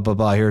yeah, blah, blah, blah,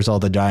 blah. Here's all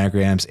the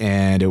diagrams.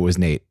 And it was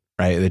Nate,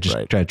 right? They just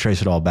try to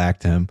trace it all back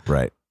to him.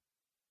 Right.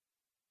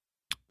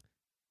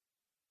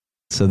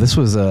 So this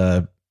was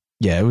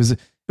it was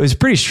a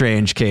pretty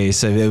strange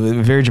case. It was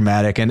very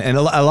dramatic. And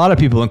a lot of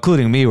people,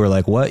 including me, were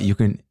like, what? You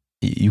can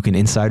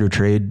insider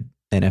trade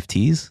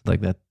NFTs?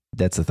 Like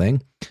that's a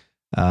thing.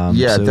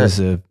 Yeah. So it was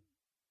a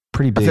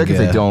pretty big, I think if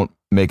they don't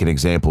make an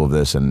example of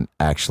this and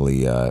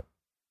actually,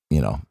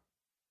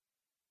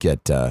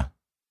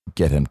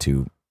 get him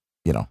to,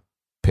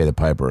 pay the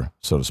piper,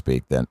 so to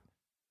speak, then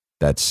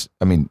this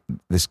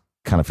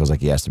kind of feels like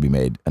he has to be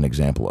made an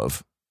example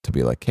of, to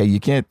be like, hey, you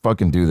can't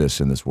fucking do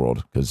this in this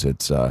world because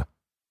it's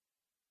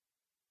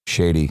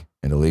shady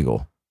and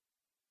illegal.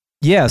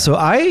 Yeah. So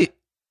I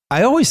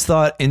always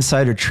thought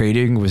insider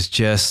trading was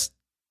just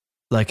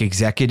like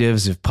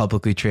executives of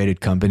publicly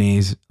traded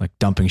companies, like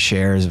dumping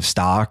shares of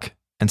stock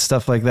and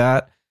stuff like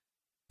that.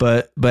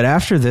 But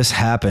after this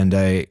happened,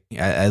 I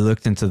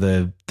looked into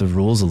the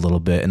rules a little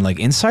bit, and like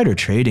insider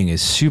trading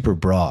is super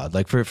broad.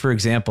 Like for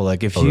example,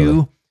 like if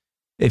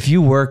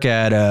you work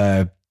at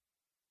I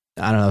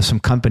don't know, some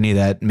company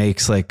that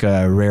makes like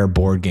rare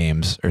board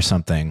games or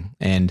something,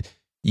 and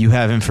you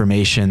have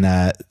information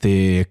that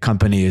the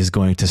company is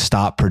going to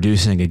stop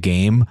producing a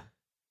game,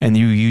 and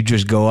you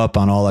just go up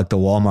on all like the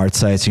Walmart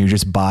sites and you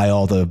just buy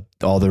all the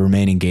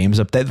remaining games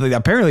up.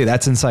 Apparently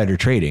that's insider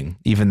trading,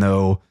 even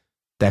though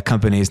that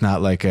company is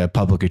not like a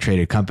publicly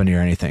traded company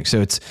or anything.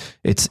 So it's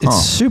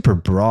super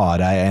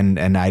broad.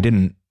 I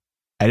didn't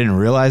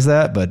realize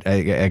that, but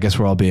I guess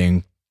we're all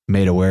being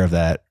made aware of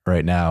that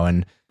right now.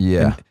 And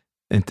yeah,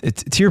 and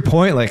it's, to your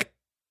point, like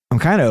I'm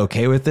kind of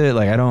okay with it.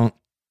 Like I don't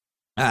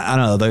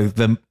know.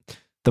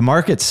 The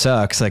market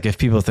sucks. Like if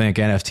people think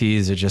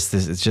NFTs are just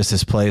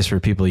this place where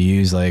people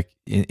use like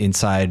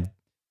inside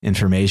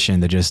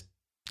information to just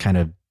kind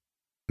of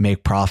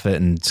make profit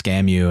and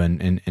scam you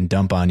and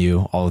dump on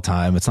you all the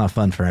time. It's not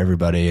fun for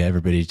everybody.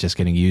 Everybody's just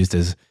getting used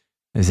as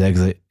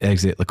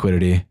exit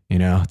liquidity.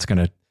 It's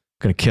gonna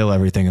kill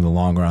everything in the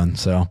long run.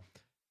 So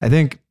I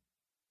think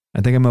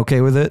I'm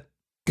okay with it.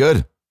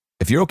 Good.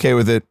 If you're okay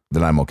with it,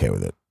 then I'm okay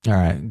with it. All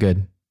right,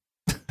 good.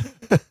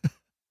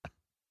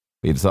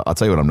 I'll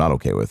tell you what I'm not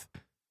okay with.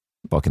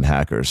 Fucking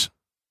hackers.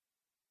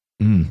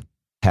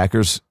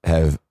 Hackers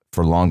have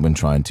for long been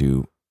trying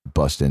to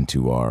bust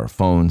into our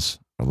phones,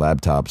 our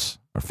laptops,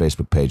 our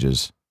Facebook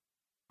pages,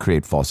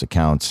 create false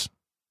accounts,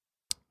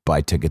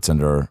 buy tickets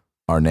under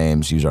our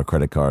names, use our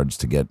credit cards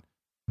to get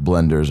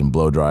blenders and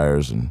blow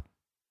dryers and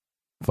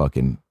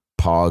fucking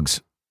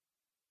pogs.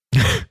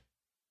 I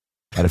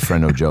had a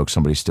friend, no joke,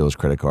 somebody stole his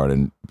credit card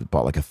and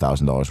bought like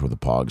 $1,000 worth of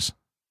pogs.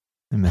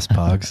 I miss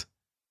pogs.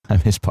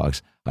 I miss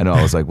pogs. I know.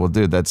 I was like, well,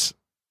 dude,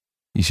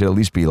 you should at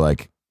least be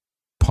like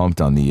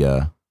pumped on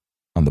the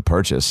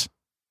purchase.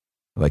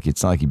 Like,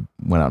 it's not like he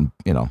went out and,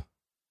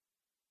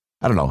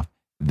 I don't know.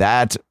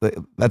 That's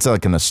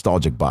like a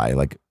nostalgic buy.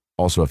 Like,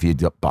 also, if you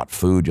bought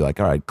food, you're like,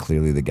 all right,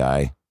 clearly the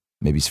guy,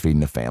 maybe he's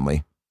feeding the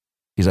family.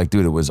 He's like,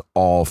 dude, it was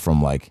all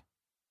from like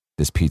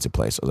this pizza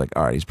place. I was like,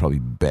 all right, he's probably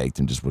baked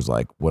and just was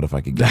like, what if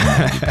I could get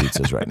 90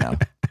 pizzas right now?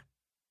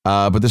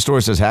 But the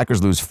story says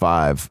hackers lose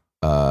 5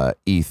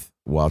 ETH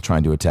while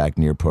trying to attack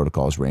Near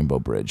Protocol's Rainbow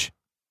Bridge.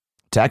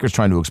 Attackers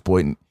trying to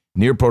exploit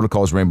Near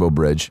Protocol's Rainbow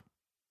Bridge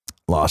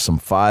lost some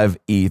 5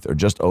 ETH, or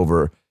just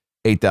over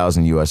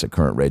 8,000 US at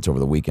current rates, over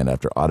the weekend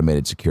after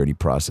automated security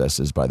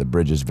processes by the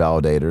bridge's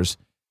validators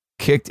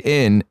kicked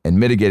in and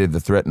mitigated the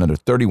threat in under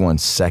 31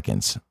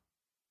 seconds.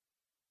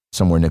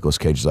 Somewhere Nicolas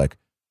Cage is like,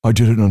 I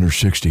did it in under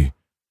 60.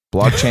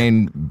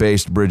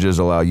 Blockchain-based bridges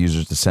allow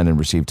users to send and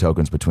receive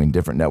tokens between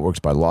different networks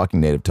by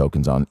locking native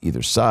tokens on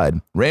either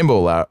side.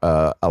 Rainbow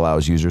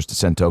allows users to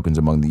send tokens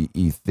among the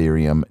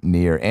Ethereum,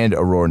 Near, and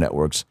Aurora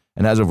networks,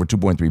 and has over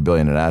 2.3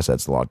 billion in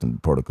assets locked in the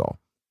protocol.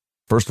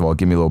 First of all,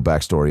 give me a little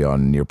backstory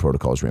on Near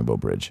Protocol's Rainbow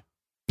Bridge.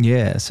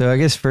 Yeah, so I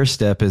guess first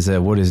step is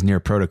what is Near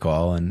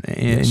Protocol, and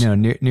Yes.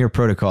 Near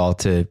Protocol,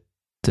 to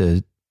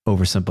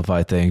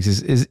oversimplify things,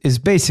 is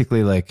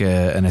basically like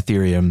an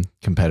Ethereum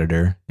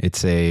competitor.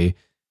 It's a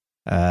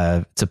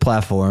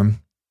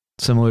platform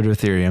similar to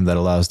Ethereum that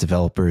allows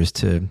developers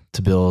to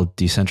build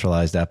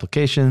decentralized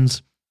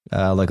applications.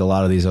 Like a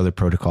lot of these other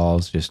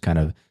protocols, just kind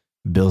of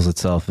bills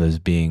itself as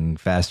being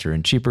faster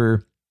and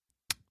cheaper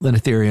than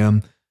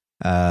Ethereum.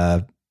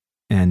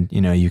 And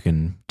you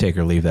can take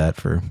or leave that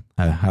for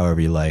however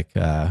you like.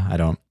 I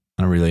don't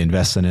really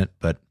invest in it,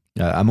 but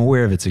I'm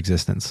aware of its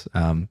existence.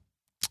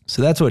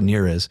 So that's what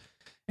Near is.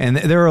 And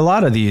there are a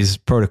lot of these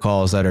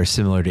protocols that are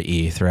similar to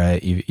ETH,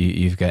 right?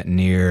 You've got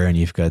Near, and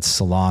you've got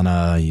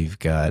Solana, you've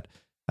got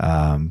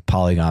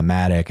Polygon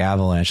Matic,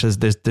 Avalanche.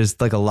 There's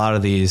like a lot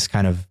of these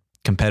kind of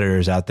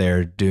competitors out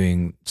there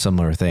doing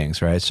similar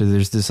things, right? So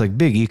there's this like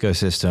big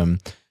ecosystem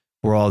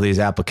where all these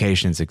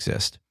applications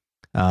exist.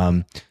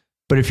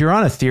 But if you're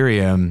on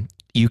Ethereum,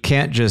 you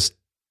can't just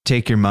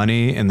take your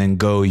money and then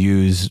go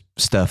use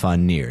stuff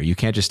on Near. You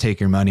can't just take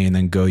your money and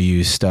then go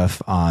use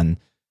stuff on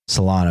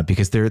Solana,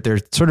 because they're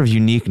sort of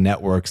unique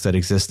networks that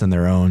exist in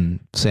their own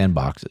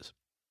sandboxes.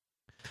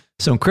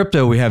 So in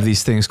crypto, we have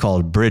these things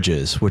called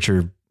bridges, which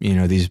are,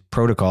 these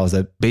protocols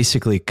that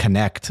basically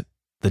connect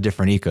the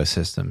different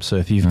ecosystems. So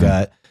if you've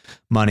got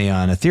money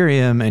on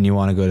Ethereum and you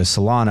want to go to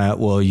Solana,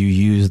 well, you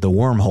use the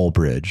wormhole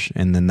bridge.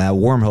 And then that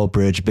wormhole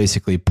bridge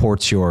basically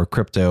ports your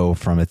crypto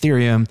from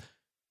Ethereum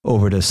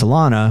over to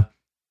Solana.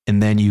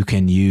 And then you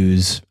can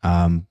use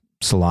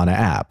Solana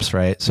apps,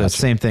 right? So it's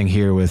the same thing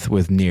here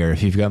with Near.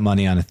 If you've got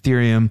money on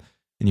Ethereum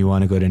and you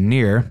want to go to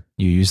Near,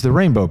 you use the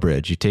Rainbow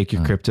Bridge. You take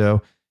your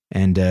crypto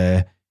and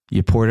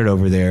you port it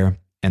over there,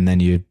 and then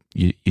you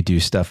do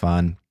stuff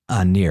on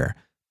Near.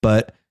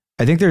 But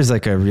I think there's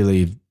like a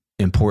really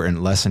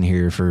important lesson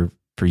here for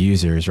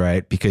users,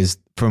 right? Because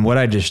from what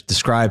I just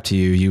described to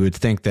you, you would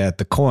think that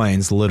the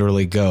coins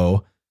literally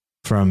go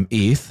from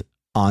ETH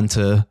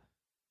onto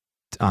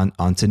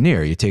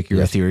Near. You take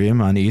your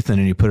Ethereum on ETH and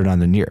then you put it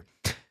onto Near.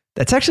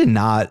 That's actually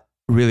not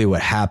really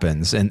what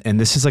happens. And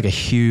this is like a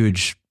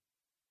huge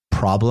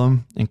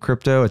problem in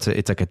crypto. It's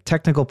like a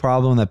technical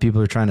problem that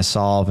people are trying to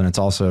solve. And it's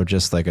also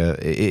just like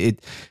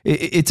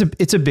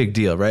it's a big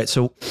deal, right?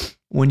 So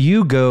when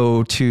you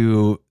go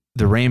to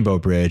the Rainbow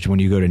Bridge, when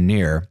you go to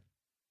Near,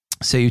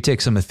 say you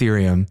take some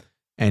Ethereum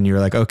and you're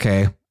like,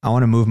 okay, I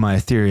want to move my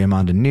Ethereum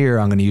onto Near.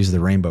 I'm going to use the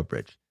Rainbow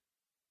Bridge.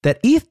 That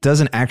ETH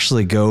doesn't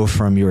actually go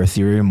from your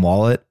Ethereum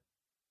wallet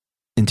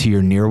into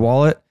your Near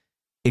wallet.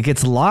 It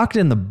gets locked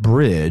in the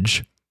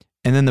bridge,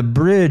 and then the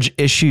bridge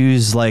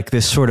issues like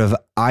this sort of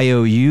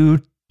IOU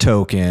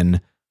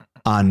token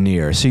on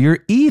Near. So your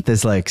ETH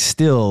is like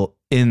still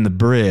in the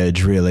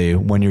bridge really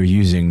when you're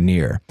using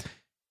Near.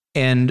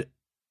 And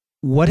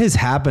what has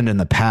happened in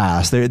the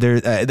past, I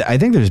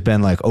think there's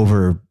been like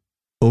over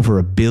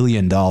 $1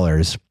 billion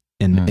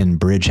in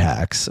bridge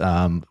hacks.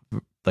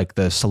 Like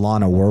the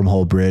Solana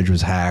wormhole bridge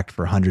was hacked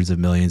for hundreds of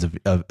millions of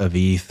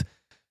ETH.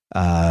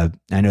 I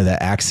know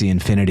that Axie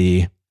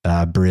Infinity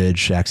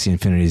bridge. Axie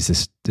Infinity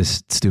is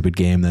this stupid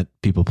game that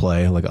people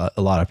play, like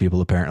a lot of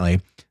people apparently.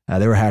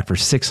 They were hacked for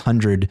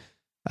 $600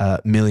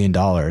 million.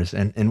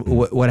 And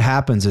what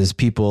happens is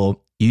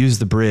people use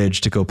the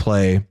bridge to go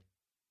play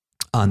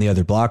on the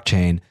other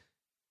blockchain,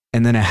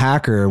 and then a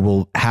hacker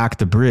will hack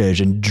the bridge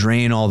and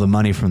drain all the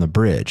money from the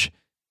bridge.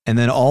 And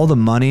then all the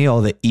money,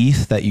 all the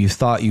ETH that you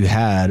thought you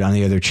had on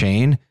the other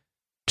chain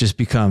just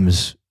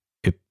becomes,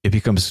 it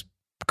becomes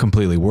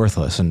completely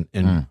worthless,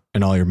 and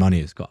all your money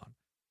is gone.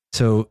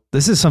 So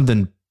this is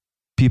something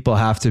people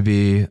have to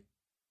be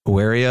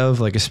wary of,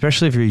 like,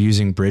 especially if you're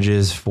using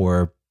bridges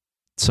for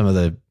some of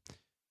the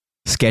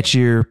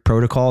sketchier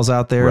protocols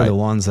out there, Right. the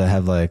ones that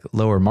have like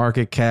lower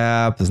market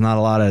cap. There's not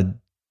a lot of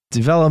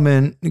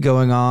development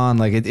going on.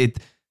 Like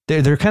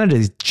they're kind of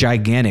these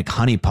gigantic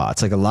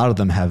honeypots. Like a lot of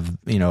them have,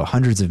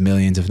 hundreds of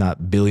millions, if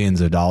not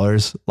billions of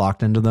dollars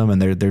locked into them.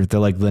 And they're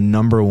like the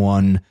number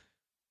one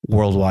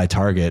worldwide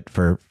target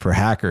for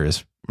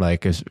hackers.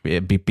 Like,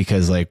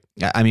 because like,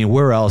 I mean,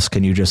 where else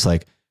can you just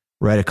like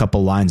write a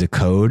couple lines of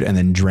code and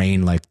then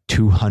drain like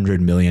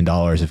 $200 million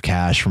of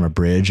cash from a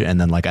bridge and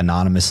then like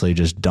anonymously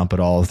just dump it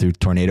all through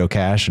Tornado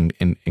Cash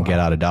and get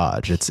out of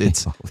Dodge.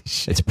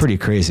 It's pretty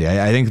crazy.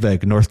 I think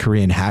like North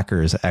Korean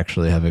hackers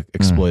actually have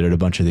exploited a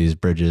bunch of these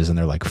bridges, and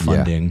they're like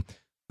funding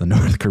the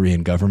North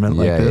Korean government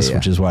like this,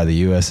 which is why the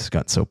US has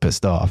gotten so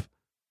pissed off.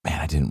 Man,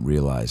 I didn't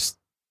realize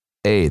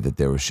that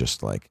there was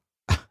just like,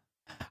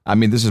 I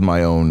mean, this is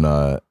my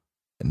own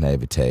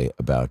naivete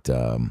about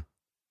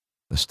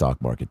the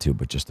stock market too,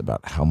 but just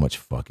about how much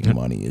fucking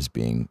money is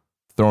being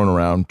thrown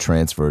around,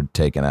 transferred,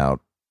 taken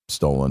out,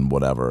 stolen,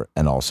 whatever,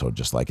 and also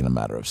just like in a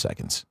matter of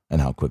seconds, and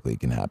how quickly it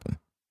can happen.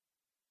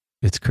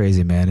 It's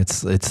crazy, man.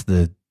 It's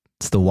the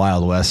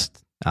Wild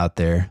West out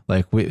there.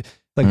 Like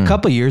a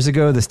couple of years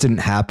ago, this didn't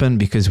happen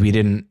because we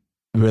didn't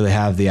really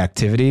have the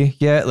activity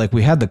yet. Like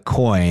we had the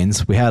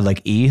coins, we had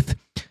like ETH,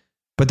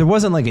 but there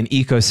wasn't like an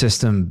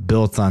ecosystem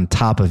built on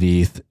top of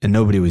ETH, and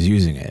nobody was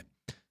using it.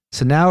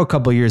 So now a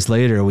couple of years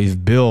later,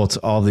 we've built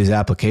all these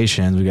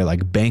applications. We got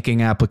like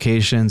banking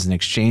applications and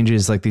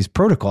exchanges. Like these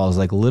protocols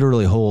like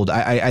literally hold,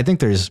 I think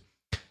there's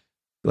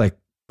like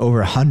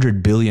over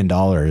 $100 billion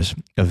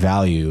of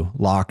value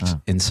locked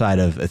inside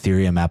of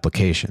Ethereum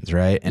applications,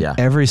 right? And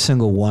every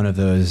single one of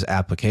those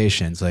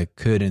applications like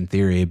could in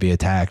theory be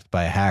attacked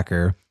by a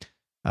hacker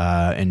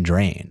and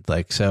drained.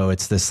 Like, so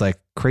it's this like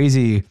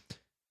crazy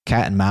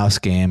cat and mouse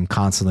game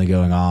constantly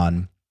going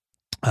on.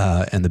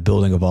 And the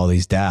building of all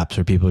these dApps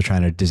where people are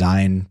trying to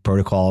design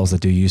protocols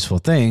that do useful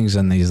things,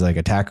 and these like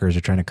attackers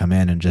are trying to come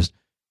in and just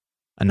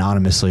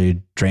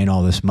anonymously drain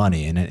all this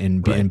money.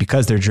 And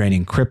because they're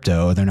draining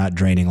crypto, they're not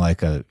draining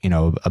like a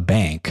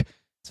bank.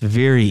 It's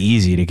very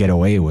easy to get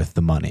away with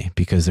the money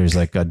because there's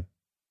like a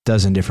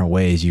dozen different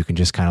ways you can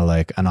just kind of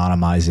like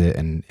anonymize it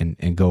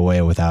and go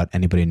away without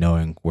anybody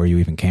knowing where you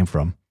even came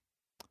from.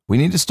 We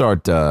need to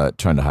start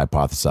trying to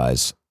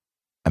hypothesize,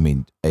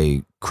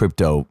 a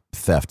crypto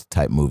theft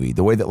type movie.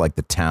 The way that like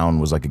The Town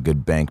was like a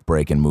good bank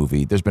break-in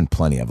movie. There's been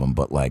plenty of them,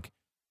 but like,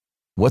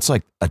 what's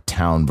like a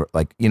town,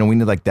 like, we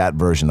need like that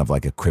version of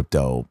like a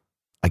crypto,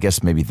 I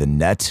guess maybe The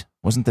Net.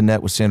 Wasn't The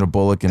Net with Sandra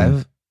Bullock?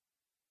 And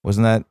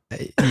wasn't that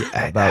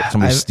about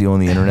somebody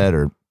stealing the internet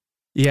or?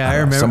 Yeah, I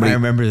remember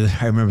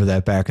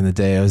that back in the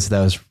day.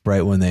 That was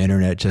right when the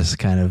internet just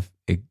kind of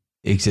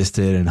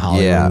existed, and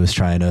Hollywood was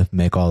trying to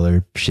make all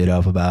their shit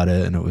up about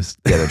it. And it was,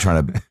 they're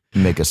trying to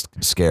make us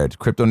scared.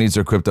 Crypto needs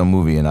their crypto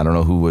movie, and I don't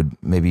know who would.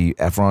 Maybe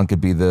Efron could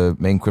be the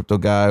main crypto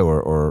guy,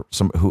 or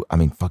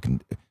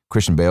fucking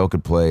Christian Bale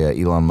could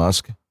play Elon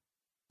Musk.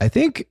 I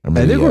think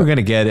we're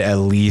gonna get at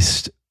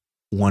least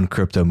one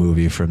crypto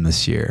movie from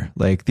this year.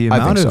 Like the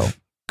amount of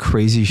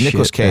crazy shit.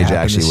 Nicolas Cage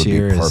actually would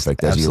be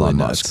perfect as Elon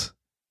Musk,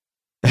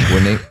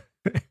 wouldn't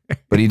he?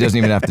 But he doesn't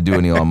even have to do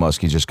an Elon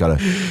Musk. He's just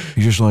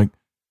like,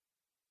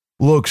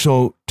 look,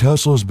 so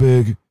Tesla's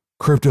big,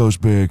 crypto's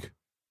big,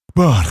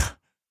 but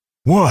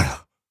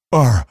what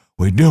are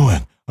we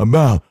doing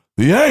about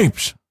the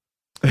apes?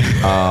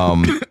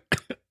 All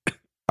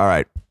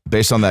right.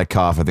 Based on that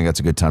cough, I think that's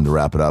a good time to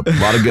wrap it up. A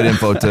lot of good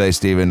info today,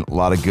 Steven. A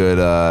lot of good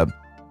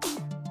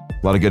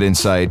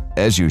insight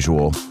as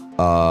usual.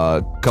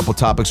 Couple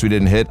topics we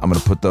didn't hit. I'm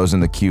going to put those in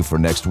the queue for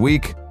next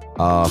week.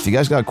 If you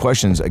guys got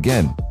questions,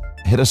 again,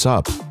 hit us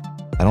up.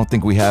 I don't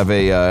think we have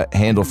a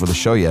handle for the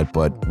show yet,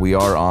 but we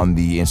are on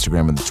the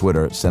Instagram and the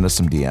Twitter. Send us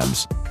some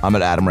DMs. I'm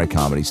at Adam Ray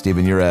Comedy.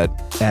 Steven, you're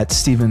at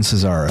Steven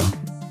Cesaro.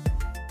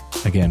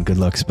 Again, good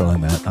luck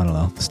spelling that. I don't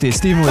know.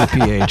 Steven with a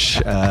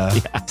PH,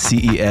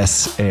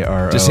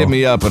 Cesaro. Just hit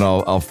me up and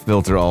I'll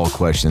filter all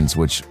questions,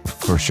 which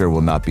for sure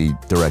will not be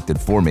directed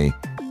for me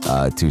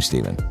to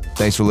Steven.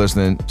 Thanks for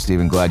listening,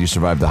 Steven. Glad you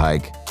survived the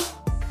hike.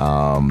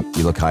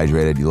 You look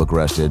hydrated. You look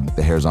rested.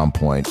 The hair's on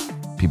point.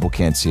 People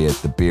can't see it.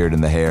 The beard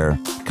and the hair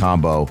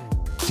combo.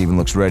 Steven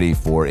looks ready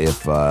for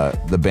if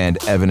the band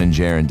Evan and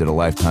Jaron did a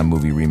Lifetime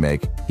movie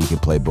remake, he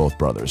could play both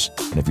brothers.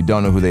 And if you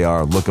don't know who they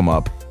are, look them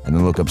up and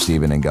then look up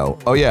Steven and go,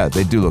 oh yeah,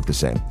 they do look the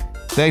same.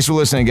 Thanks for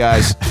listening,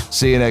 guys.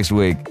 See you next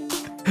week.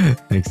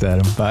 Thanks,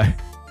 Adam. Bye.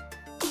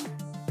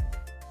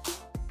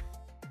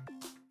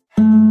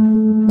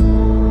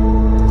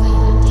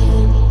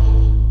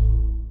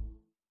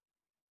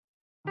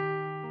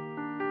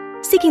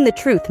 Seeking the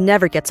truth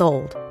never gets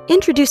old.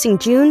 Introducing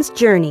June's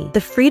Journey,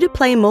 the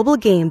free-to-play mobile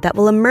game that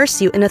will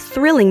immerse you in a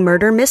thrilling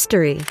murder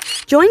mystery.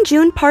 Join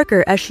June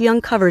Parker as she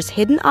uncovers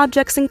hidden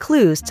objects and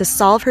clues to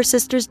solve her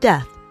sister's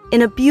death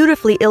in a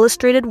beautifully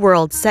illustrated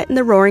world set in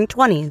the Roaring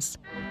 '20s.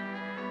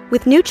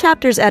 With new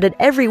chapters added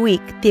every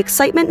week, the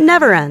excitement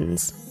never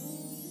ends.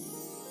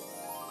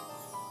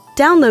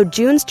 Download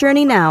June's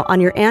Journey now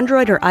on your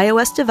Android or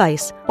iOS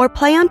device, or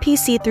play on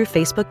PC through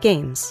Facebook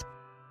Games.